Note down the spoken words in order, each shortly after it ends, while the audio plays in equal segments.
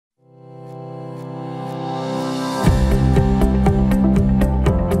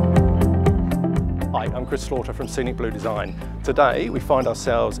Chris Slaughter from Scenic Blue Design. Today we find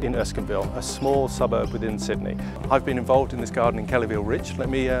ourselves in Erskineville, a small suburb within Sydney. I've been involved in this garden in Kellyville Ridge. Let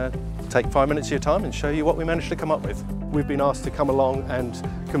me take 5 minutes of your time and show you what we managed to come up with. We've been asked to come along and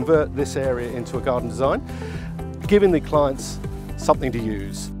convert this area into a garden design, giving the clients something to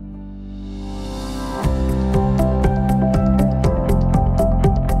use.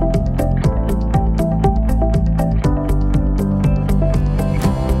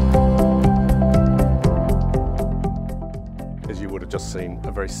 As you would have just seen,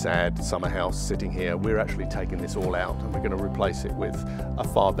 a very sad summer house sitting here. We're actually taking this all out and we're going to replace it with a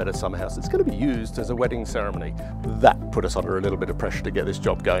far better summer house. It's going to be used as a wedding ceremony. That put us under a little bit of pressure to get this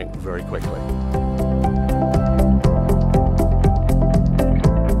job going very quickly.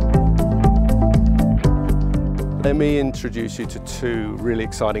 Let me introduce you to two really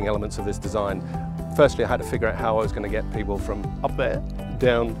exciting elements of this design. Firstly, I had to figure out how I was going to get people from up there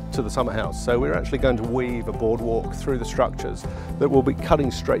down to the summer house. So we're actually going to weave a boardwalk through the structures that will be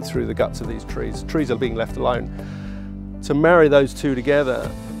cutting straight through the guts of these trees. Trees are being left alone. To marry those two together,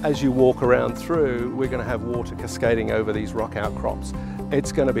 as you walk around through, we're going to have water cascading over these rock outcrops.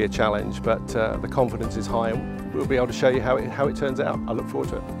 It's going to be a challenge, but the confidence is high and we'll be able to show you how it turns out. I look forward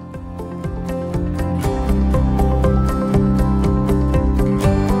to it.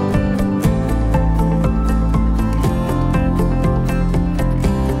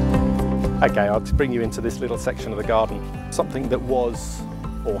 Okay, I'll bring you into this little section of the garden. Something that was,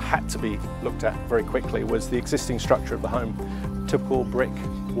 or had to be looked at very quickly, was the existing structure of the home. Typical brick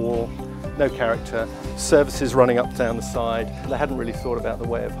wall, no character, services running up down the side. They hadn't really thought about the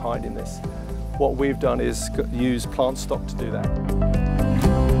way of hiding this. What we've done is use plant stock to do that.